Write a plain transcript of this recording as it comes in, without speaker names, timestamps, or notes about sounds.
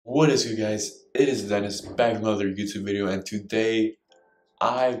What is good, guys? It is Dennis back with another YouTube video, and today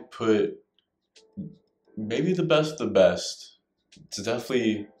I put maybe the best of the best. It's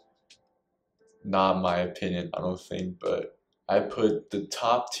definitely not my opinion, I don't think, but I put the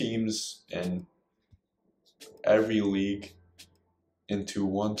top teams in every league into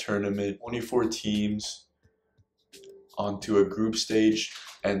one tournament, 24 teams onto a group stage,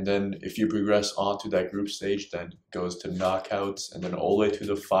 and then if you progress onto that group stage, then it goes to knockouts, and then all the way to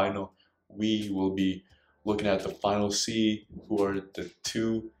the final. We will be looking at the final C, who are the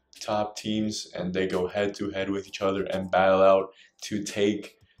two top teams, and they go head to head with each other and battle out to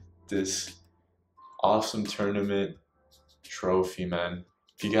take this awesome tournament trophy, man.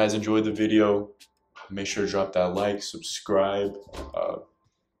 If you guys enjoyed the video, make sure to drop that like, subscribe,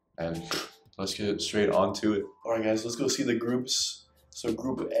 and let's get straight onto it. Alright guys, let's go see the groups. So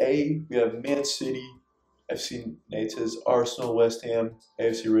Group A, we have Man City, FC Nantes, Arsenal, West Ham,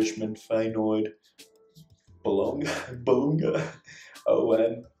 AFC Richmond, Feyenoord, Bologna,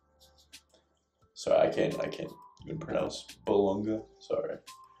 OM. Sorry, I can't even pronounce Bologna. Sorry.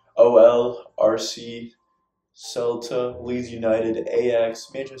 OL, RC, Celta, Leeds United,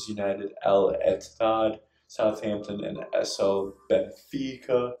 Ajax, Manchester United, Al Ittihad, Southampton, and SL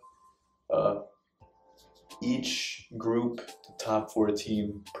Benfica. Each group, the top 4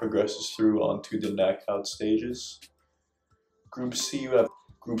 team progresses through onto the knockout stages. Group C,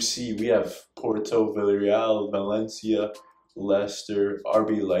 we have Porto, Villarreal, Valencia, Leicester,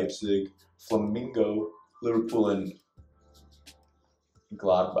 RB Leipzig, Flamengo, Liverpool, and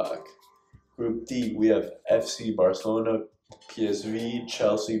Gladbach. Group D, we have FC Barcelona, PSV,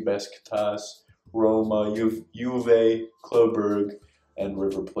 Chelsea, Besiktas, Roma, Juve, Club Brugge, and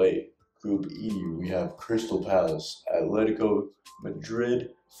River Plate. Group E, we have Crystal Palace, Atletico Madrid,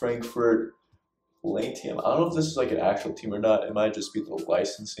 Frankfurt, Latium. I don't know if this is like an actual team or not. It might just be the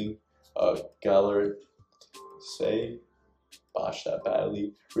licensing. Galler, say, botched that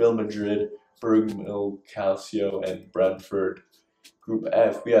badly. Real Madrid, Bergamo, Calcio, and Brentford. Group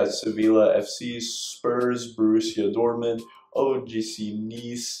F, we have Sevilla FC, Spurs, Borussia Dortmund, OGC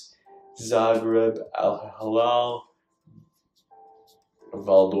Nice, Zagreb, Al Hilal,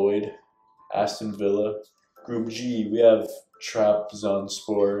 Valladolid, Aston Villa. Group G, we have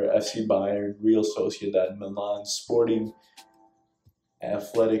Trabzonspor, FC Bayern, Real Sociedad, Milan, Sporting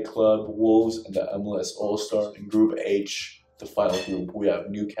Athletic Club, Wolves, and the MLS All-Star. In Group H, the final group, we have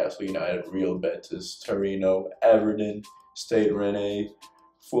Newcastle United, Real Betis, Torino, Everton, Stade Rennais,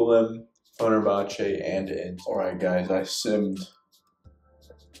 Fulham, Fenerbahce, and Inter. Alright guys, I simmed.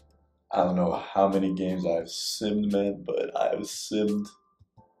 I don't know how many games I've simmed, man, but I've simmed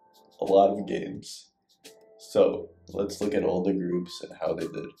a lot of games. So let's look at all the groups and how they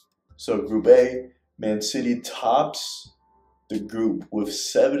did. So Group A, Man City tops the group with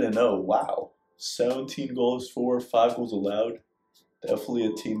 7-0. Wow, 17 goals for, 5 goals allowed. Definitely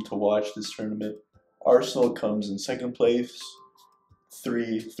a team to watch this tournament. Arsenal comes in second place,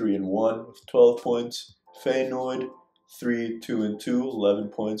 3-1 with 12 points. Feyenoord 3-2-2, 11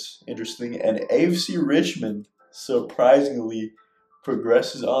 points. Interesting. And AFC Richmond surprisingly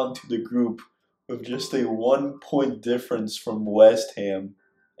progresses on to the group with just a 1 point difference from West Ham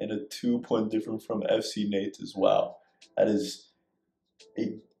and a 2 point difference from FC Nantes. Wow, that is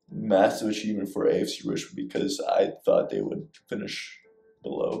a massive achievement for AFC Richmond because I thought they would finish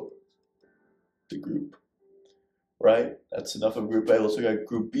below the group. Right, that's enough of Group A. Let's look at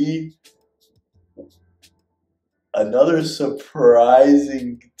Group B. Another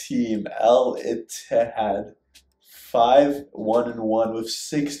surprising team, Al Ittihad, 5-1-1 with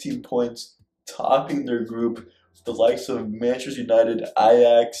 16 points, topping their group. The likes of Manchester United,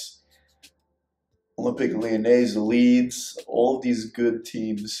 Ajax, Olympique Lyonnais, Leeds, all these good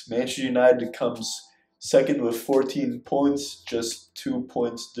teams. Manchester United comes second with 14 points, just 2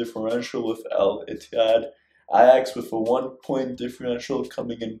 points differential with Al Ittihad. Ajax with a 1 point differential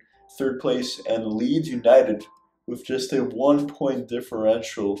coming in third place, and Leeds United with just a 1 point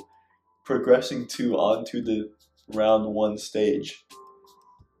differential progressing onto the round 1 stage.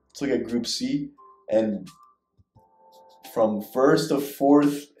 Let's look at Group C, and from first to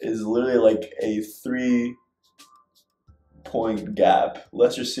fourth is literally like a 3 point gap.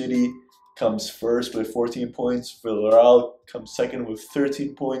 Leicester City comes first with 14 points, Villarreal comes second with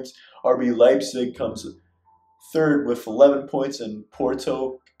 13 points, RB Leipzig comes third with 11 points, and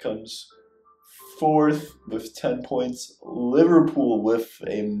Porto comes fourth with 10 points. Liverpool, with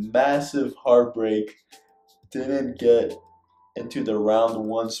a massive heartbreak, didn't get into the round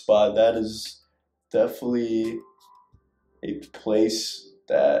 1 spot. That is definitely a place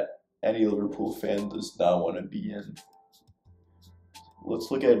that any Liverpool fan does not want to be in.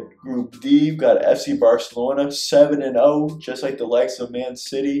 Let's look at Group D. We've got FC Barcelona 7-0, just like the likes of Man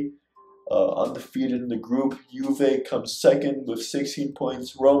City. Undefeated in the group. Juve comes second with 16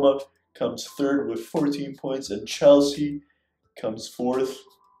 points. Roma comes third with 14 points. And Chelsea comes fourth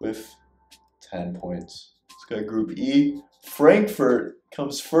with 10 points. Let's go Group E. Frankfurt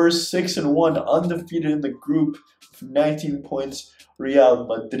comes first, 6-1, undefeated in the group with 19 points. Real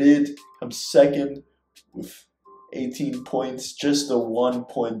Madrid comes second with 18 points, just a 1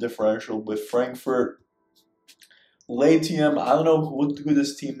 point differential with Frankfurt. Latium, I don't know who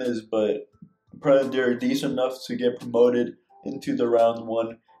this team is, but probably they're decent enough to get promoted into the round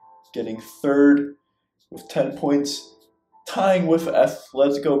one, getting third with 10 points, tying with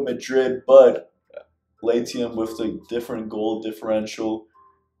Atletico Madrid, but Latium with the different goal differential,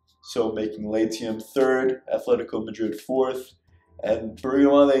 so making Latium third, Atletico Madrid fourth, and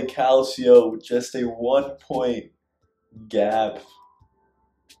Brillante Calcio just a 1 point gap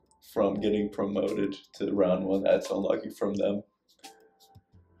from getting promoted to round one. That's unlucky from them.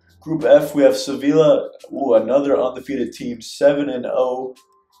 Group F, we have Sevilla, another undefeated team, 7-0.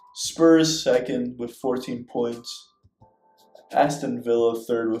 Spurs second with 14 points. Aston Villa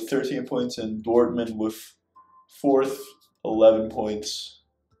third with 13 points, and Dortmund with fourth, 11 points.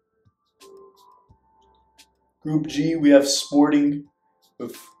 Group G, we have Sporting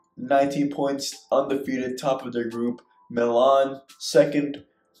with 19 points, undefeated, top of their group. Milan second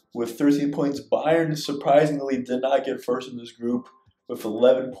with 13 points. Bayern surprisingly did not get first in this group with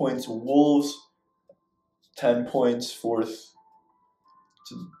 11 points. Wolves 10 points, fourth.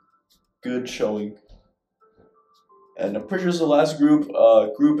 It's a good showing. And I'm pretty sure it's the last group,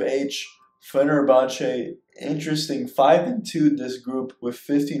 Group H, Fenerbahce, interesting, 5-2 this group with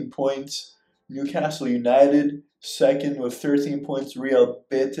 15 points. Newcastle United, second with 13 points. Real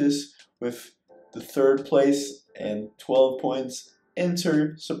Betis with the third place and 12 points.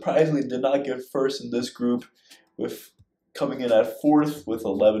 Inter, surprisingly, did not get first in this group, with coming in at fourth with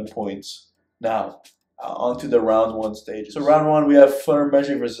 11 points. Now, on to the round one stage. So round one, we have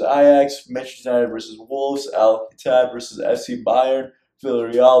Fenerbahce versus Ajax, Manchester United versus Wolves, Al Ittihad versus FC Bayern,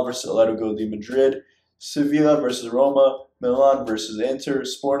 Villarreal versus Atletico de Madrid, Sevilla versus Roma, Milan versus Inter,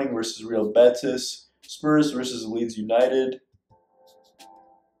 Sporting versus Real Betis, Spurs versus Leeds United,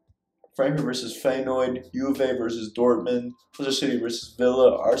 Frankfurt versus Feyenoord, Juve versus Dortmund, Leicester City versus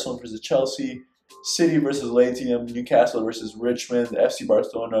Villa, Arsenal versus Chelsea, City versus Latium, Newcastle versus Richmond, FC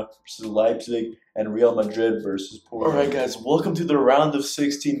Barcelona versus Leipzig, and Real Madrid versus Porto. Alright guys, welcome to the round of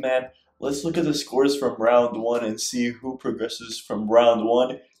 16, man. Let's look at the scores from round 1 and see who progresses from round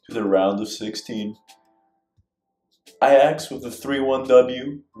 1 to the round of 16. Ajax with the 3-1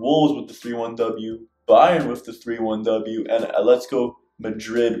 W, Wolves with the 3-1 W, Bayern with the 3-1 W, and Atletico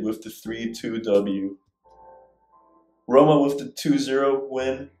Madrid with the 3-2 W. Roma with the 2-0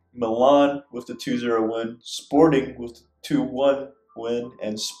 win, Milan with the 2-0 win, Sporting with the 2-1 win,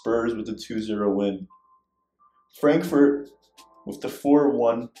 and Spurs with the 2-0 win. Frankfurt with the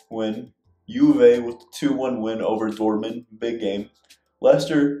 4-1 win, Juve with the 2-1 win over Dortmund, big game.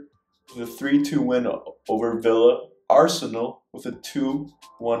 Leicester with a 3-2 win over Villa, Arsenal with a 2-1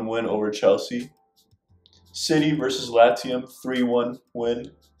 win over Chelsea. City versus Latium, 3-1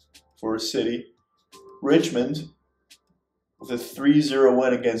 win for City. Richmond with a 3-0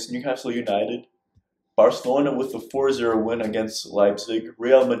 win against Newcastle United. Barcelona with a 4-0 win against Leipzig.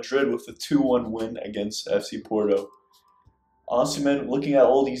 Real Madrid with a 2-1 win against FC Porto. Honestly, man, looking at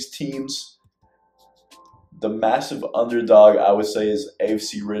all these teams, the massive underdog, I would say, is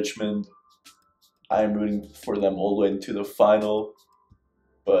AFC Richmond. I am rooting for them all the way into the final,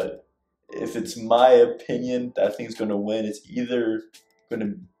 but if it's my opinion that I think is going to win, it's either going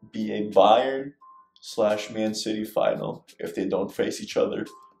to be a Bayern/Man City final if they don't face each other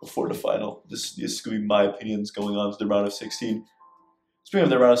before the final. This is going to be my opinions going on to the round of 16. Speaking of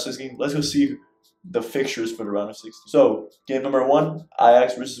the round of 16, let's go see the fixtures for the round of 16. So, game number 1,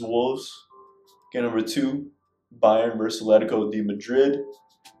 Ajax versus Wolves. Game number 2, Bayern versus Atletico de Madrid.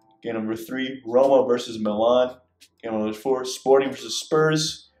 Game number 3, Roma versus Milan. Game number 4, Sporting versus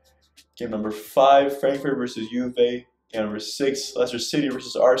Spurs. Game number 5, Frankfurt versus Juve. Game number 6, Leicester City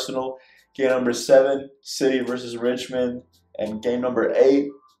versus Arsenal. Game number 7, City versus Richmond. And game number 8,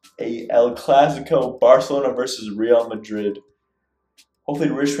 a El Clasico, Barcelona versus Real Madrid.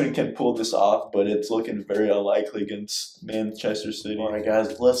 Hopefully Richmond can pull this off, but it's looking very unlikely against Manchester City. Alright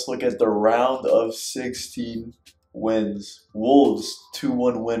guys, let's look at the round of 16 wins. Wolves,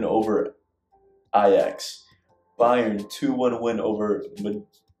 2-1 win over Ajax. Bayern, 2-1 win over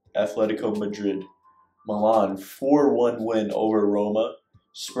Atletico Madrid. Milan, 4-1 win over Roma.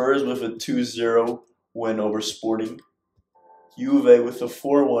 Spurs with a 2-0 win over Sporting. Juve with a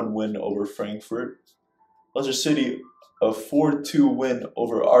 4-1 win over Frankfurt. Leicester City a 4-2 win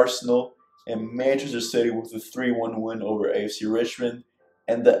over Arsenal. And Manchester City with a 3-1 win over AFC Richmond.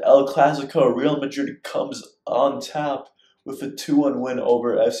 And the El Clasico, Real Madrid comes on top with a 2-1 win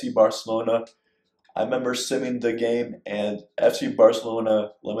over FC Barcelona. I remember simming the game, and FC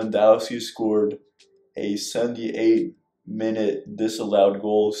Barcelona, Lewandowski scored a 78-minute disallowed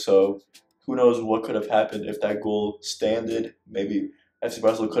goal. So who knows what could have happened if that goal standed. Maybe FC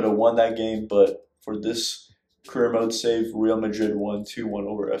Barcelona could have won that game, but for this career mode save, Real Madrid won 2-1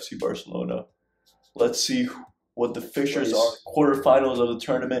 over FC Barcelona. Let's see what the fixtures are. Quarterfinals of the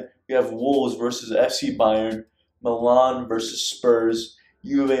tournament. We have Wolves versus FC Bayern, Milan versus Spurs,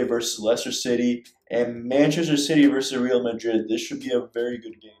 Juve versus Leicester City, and Manchester City versus Real Madrid. This should be a very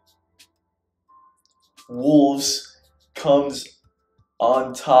good game. Wolves comes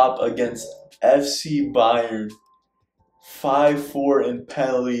on top against FC Bayern. 5-4 in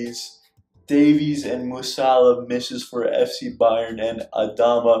penalties. Davies and Musala misses for FC Bayern, and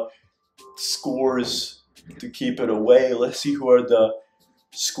Adama scores to keep it away. Let's see who are the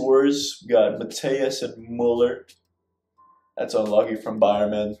scorers. We got Mateus and Muller. That's unlucky from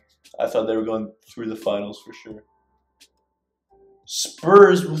Bayern, man. I thought they were going through the finals for sure.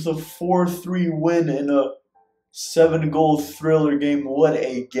 Spurs with a 4-3 win in a 7-goal thriller game. What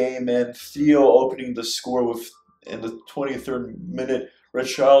a game, man. Theo opening the score in the 23rd minute.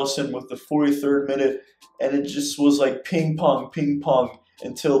 Richarlison with the 43rd minute. And it just was like ping pong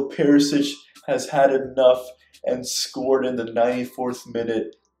until Perisic has had enough and scored in the 94th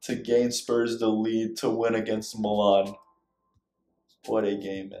minute to gain Spurs the lead to win against Milan. What a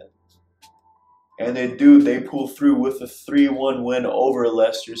game, man. And they pull through with a 3-1 win over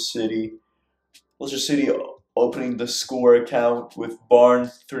Leicester City. Leicester City opening the score account with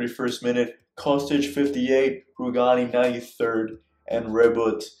Barnes 31st minute, Kostic 58, Rugani 93rd, and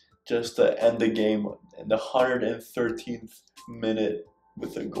Rebut just to end the game in the 113th minute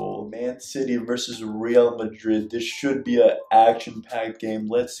with a goal. Man City versus Real Madrid. This should be an action-packed game.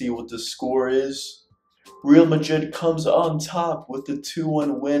 Let's see what the score is. Real Madrid comes on top with the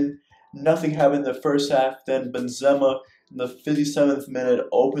 2-1 win. Nothing happened in the first half. Then Benzema in the 57th minute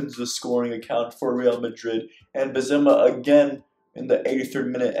opens the scoring account for Real Madrid. And Benzema again in the 83rd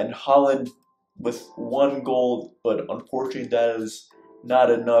minute. And Haaland with 1 goal. But unfortunately that is not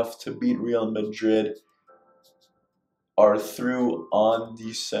enough to beat Real Madrid. Are through on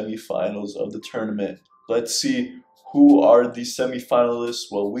the semifinals of the tournament. Let's see who are the semifinalists.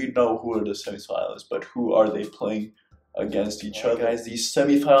 Well, we know who are the semifinalists, but who are they playing against each other? Guys, these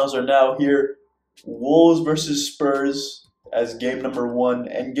semifinals are now here. Wolves versus Spurs as game number 1,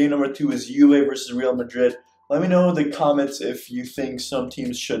 and game number 2 is Juve versus Real Madrid. Let me know in the comments if you think some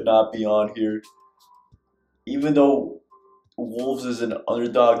teams should not be on here. Even though Wolves is an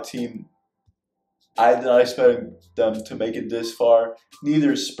underdog team, I did not expect them to make it this far.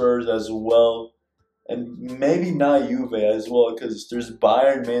 Neither Spurs as well. And maybe not Juve as well, because there's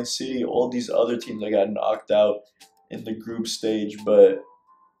Bayern, Man City, all these other teams that got knocked out in the group stage. But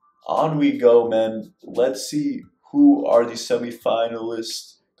on we go, man. Let's see who are the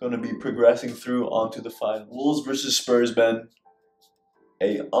semifinalists going to be progressing through onto the final. Wolves versus Spurs, man.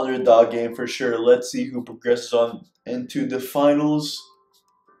 A underdog game for sure. Let's see who progresses on into the finals.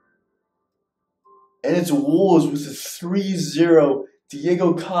 And it's Wolves with a 3-0.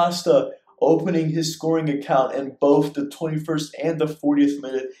 Diego Costa opening his scoring account in both the 21st and the 40th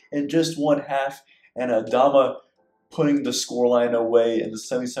minute in just 1 half. And Adama putting the scoreline away in the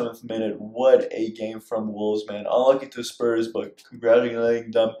 77th minute. What a game from Wolves, man. Unlucky to Spurs, but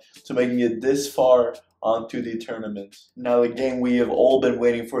congratulating them to making it this far onto the tournament. Now the game we have all been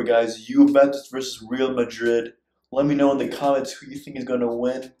waiting for, guys. Juventus versus Real Madrid. Let me know in the comments who you think is going to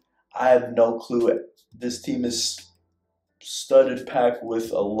win. I have no clue. This team is studded packed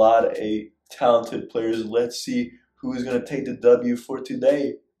with a lot of talented players. Let's see who is going to take the W for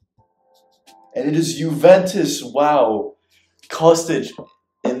today. And it is Juventus. Wow. Kostic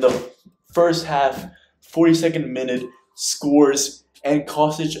in the first half, 42nd minute, scores. And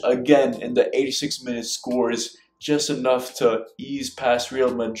Kostic again in the 86th minute scores. Just enough to ease past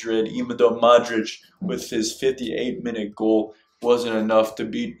Real Madrid, even though Modric with his 58-minute goal wasn't enough to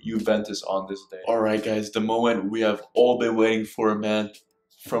beat Juventus on this day. Alright guys, the moment we have all been waiting for, man.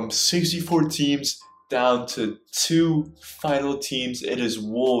 From 64 teams down to 2 final teams. It is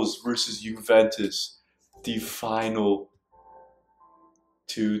Wolves versus Juventus. The final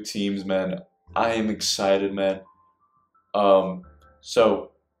 2 teams, man. I am excited, man.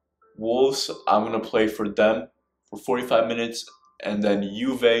 So Wolves, I'm going to play for them for 45 minutes. And then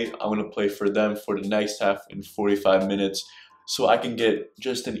Juve, I'm going to play for them for the next half in 45 minutes. so I can get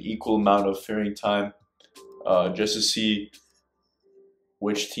just an equal amount of fearing time, just to see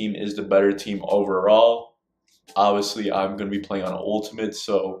which team is the better team overall. Obviously, I'm going to be playing on Ultimate,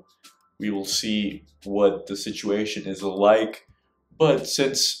 so we will see what the situation is like. But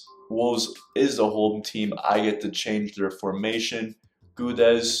since Wolves is the home team, I get to change their formation.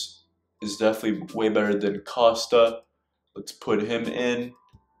 Gudez is definitely way better than Costa. Let's put him in.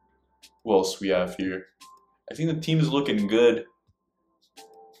 Who else we have here? I think the team is looking good.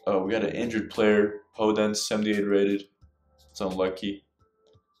 We got an injured player, Poden, 78 rated. It's unlucky.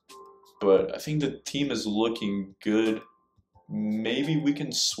 But I think the team is looking good. Maybe we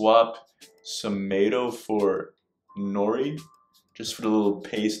can swap Semedo for Nori, just for the little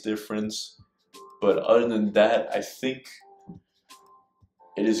pace difference. But other than that, I think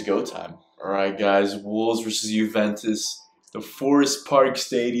it is go time. Alright guys, Wolves versus Juventus, the Forest Park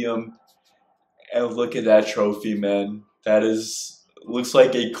Stadium. And look at that trophy, man. That looks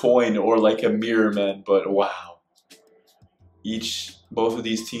like a coin or like a mirror, man. But wow. Both of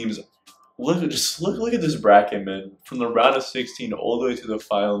these teams, look at this bracket, man. From the round of 16 all the way to the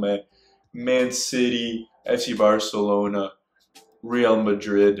final, man. Man City, FC Barcelona, Real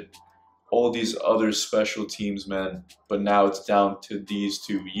Madrid, all these other special teams, man. But now it's down to these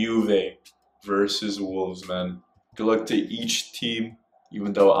two, Juve versus Wolves, man. Good luck to each team,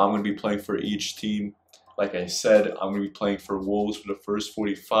 even though I'm going to be playing for each team. Like I said, I'm going to be playing for Wolves for the first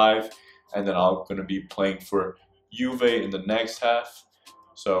 45, and then I'm going to be playing for Juve in the next half.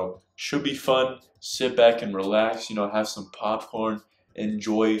 So, should be fun. Sit back and relax, have some popcorn,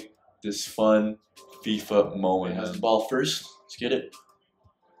 enjoy this fun FIFA moment. Has the ball first. Let's get it.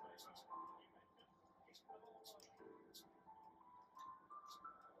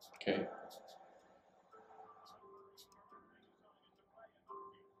 Okay.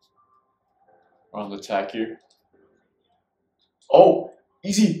 We're on the attack here. Oh,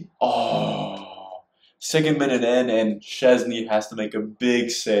 easy. Oh, 2nd minute in, and Szczesny has to make a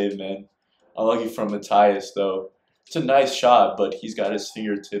big save, man. Unlucky from Matthias, though. It's a nice shot, but he's got his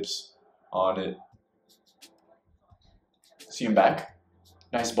fingertips on it. See him back.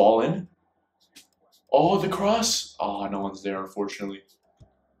 Nice ball in. Oh, the cross. Oh, no one's there, unfortunately.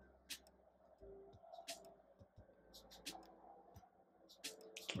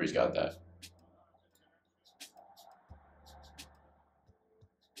 Keeper's got that.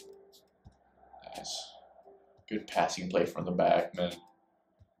 Nice. Good passing play from the back, man.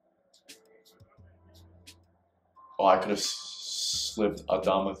 Oh, I could have slipped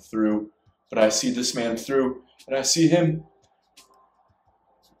Adama through, but I see this man through, and I see him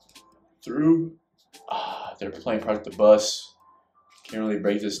through. Ah, they're playing park the bus. Can't really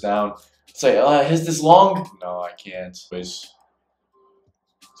break this down. It's like, is this long? No, I can't. So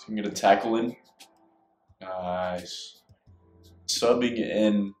I'm gonna tackle in. Nice. Subbing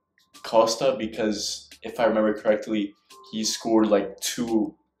in Costa because if I remember correctly, he scored like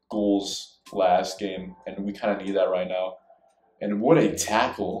 2 goals last game, and we kind of need that right now. And what a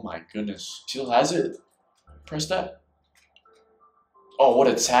tackle! Oh my goodness. Still has it. Press that. Oh, what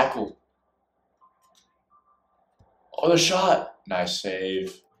a tackle! Oh, the shot! Nice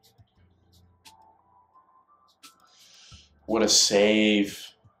save. What a save.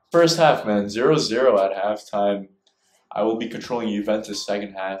 First half, man. 0-0 at halftime. I will be controlling Juventus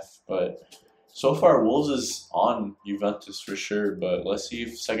second half, but so far Wolves is on Juventus for sure, but let's see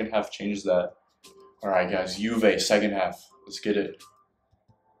if second half changes that. Alright guys, Juve, second half. Let's get it.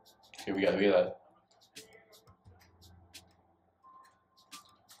 Okay, we got that.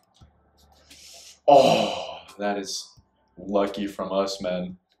 Oh, that is lucky from us,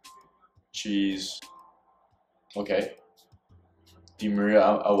 man. Jeez. Okay. Di Maria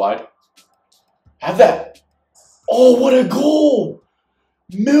out wide. Have that! Oh, what a goal!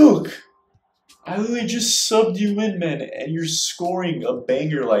 Milk! I literally just subbed you in, man, and you're scoring a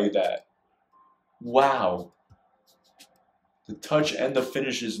banger like that. Wow. The touch and the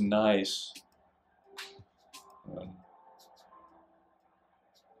finish is nice.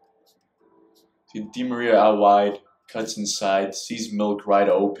 See Di Maria out wide, cuts inside, sees Milk right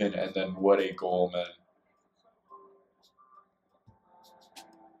open, and then what a goal, man.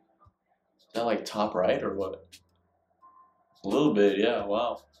 Is that like top right or what? A little bit, yeah,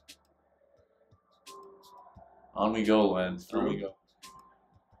 wow. On we go, man. Through we go.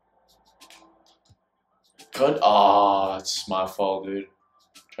 Cut. Ah, that's my fault, dude.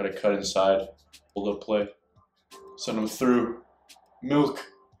 Try to cut inside. Hold up play. Send him through. Milk.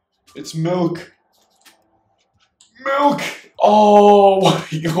 It's Milk. Milk. Oh,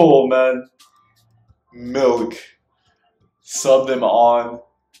 what a goal, man. Milk. Sub them on.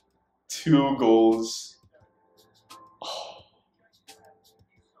 2 goals. Oh,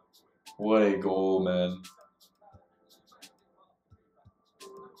 What a goal, man.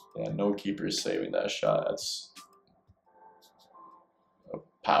 Yeah, no keeper is saving that shot. That's a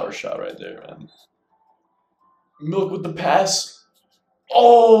power shot right there, man. Milk with the pass.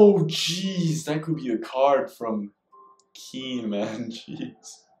 Oh, jeez. That could be a card from Keane, man.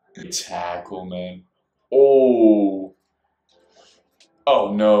 Jeez. Tackle, man. Oh.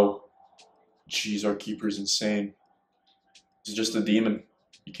 Oh, no. Jeez, our keeper's insane. He's just a demon.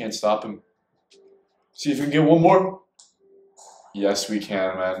 You can't stop him. See if we can get one more. Yes, we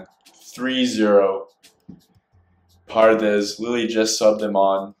can, man. 3-0. Pardes. Lily just subbed him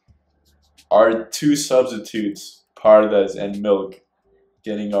on. Our two substitutes, Pardes and Milk,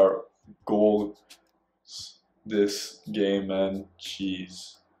 getting our goal this game, man.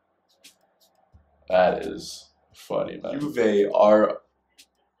 Jeez. That is funny, man. Juve are,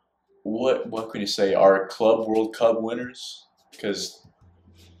 what can you say, our Club World Cup winners? Because,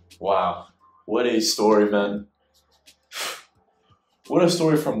 wow, what a story, man. What a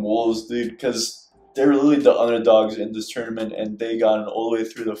story from Wolves, dude, because they're really the underdogs in this tournament, and they got all the way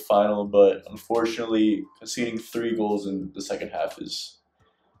through the final, but unfortunately, conceding 3 goals in the second half is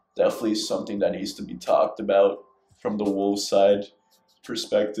definitely something that needs to be talked about from the Wolves side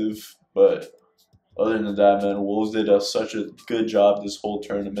perspective. But other than that, man, Wolves did such a good job this whole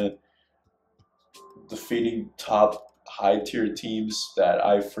tournament, defeating top high-tier teams that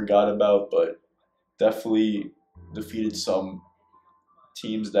I forgot about, but definitely defeated some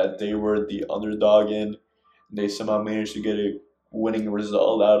teams that they were the underdog in. They somehow managed to get a winning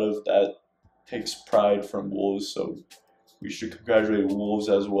result out of that. Takes pride from Wolves, so we should congratulate Wolves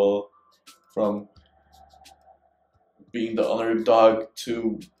as well from being the underdog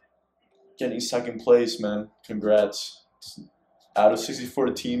to getting second place, man. Congrats. Out of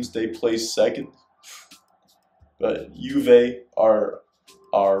 64 teams, they placed second. But Juve are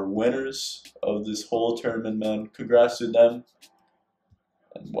winners of this whole tournament, man. Congrats to them.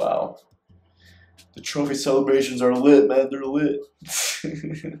 And wow. The trophy celebrations are lit, man. They're lit.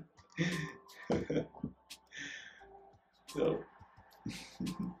 So.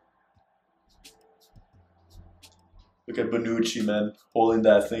 Look at Bonucci, man, holding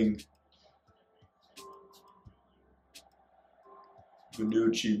that thing.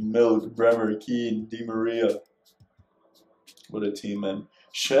 Bonucci, Milk, Bremer, Keane, Di Maria. What a team, man.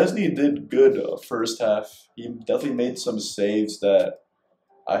 Szczesny did good first half. He definitely made some saves that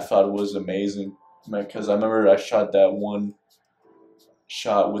I thought was amazing. Because I remember I shot that one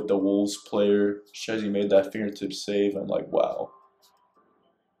shot with the Wolves player. Szczesny made that fingertip save. I'm like, wow.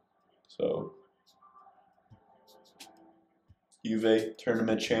 So, Juve,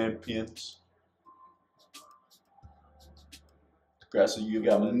 tournament champions. Congrats to you.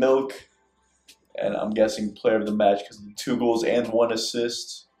 Got Milk. And I'm guessing player of the match because 2 goals and 1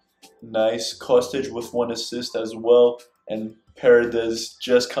 assist. Nice. Kostic with 1 assist as well. And Paredes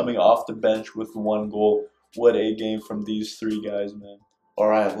just coming off the bench with 1 goal. What a game from these 3 guys, man.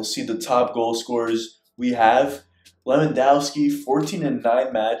 Alright, we'll see the top goal scorers. We have Lewandowski, 14 and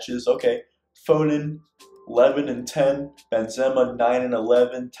 9 matches. Okay. Foden, 11 and 10. Benzema, 9 and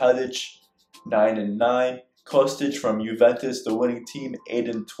 11. Tadic, 9 and 9. Kostic from Juventus, the winning team, 8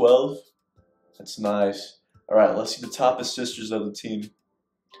 and 12. That's nice. Alright, let's see the top assisters of the team.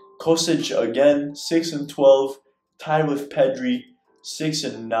 Kostic again, 6 and 12. Tied with Pedri, 6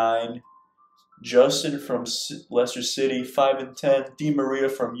 and 9. Justin from Leicester City, 5 and 10. Di Maria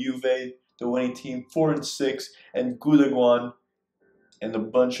from Juve, the winning team, 4 and 6. And Gundogan and a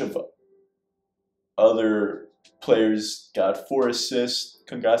bunch of other players got 4 assists.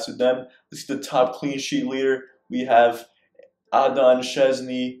 Congrats to them. Let's see the top clean sheet leader. We have Adnan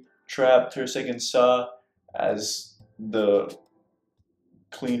Szczesny, Trapp, Tersek, and Sa as the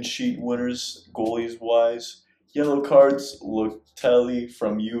clean sheet winners, goalies wise. Yellow cards, Locatelli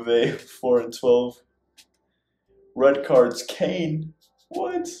from Juve, 4 and 12. Red cards, Kane.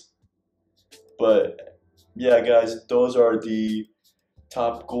 What? But yeah, guys, those are the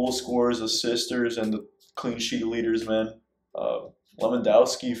top goal scorers, assisters, and the clean sheet leaders, man.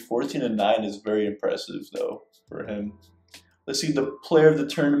 Lewandowski, 14 and 9 is very impressive though for him. Let's see, the player of the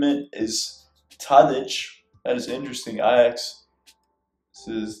tournament is Tadic. That is interesting. Ajax. This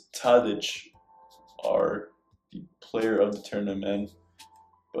is Tadic, the player of the tournament.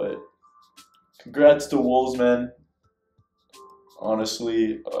 But congrats to Wolves, man.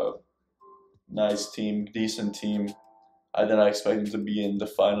 Honestly, nice team, decent team. I did not expect them to be in the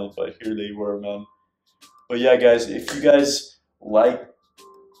final, but here they were, man. But yeah, guys, if you guys like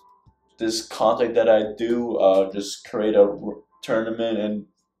this content that I do, just create a tournament and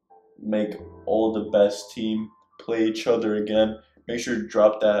make all the best team play each other again. Make sure to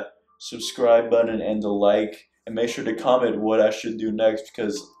drop that subscribe button and the like, and make sure to comment what I should do next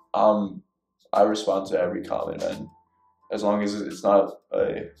because I respond to every comment, man. As long as it's not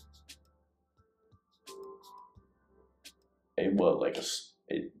a what like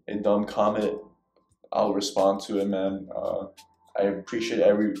a dumb comment, I'll respond to it, man. I appreciate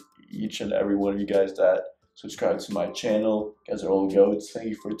each and every one of you guys that subscribe to my channel. You guys are all goats. Thank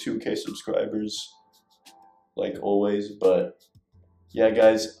you for 2K subscribers, like always. But yeah,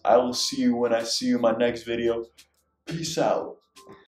 guys, I will see you when I see you in my next video. Peace out.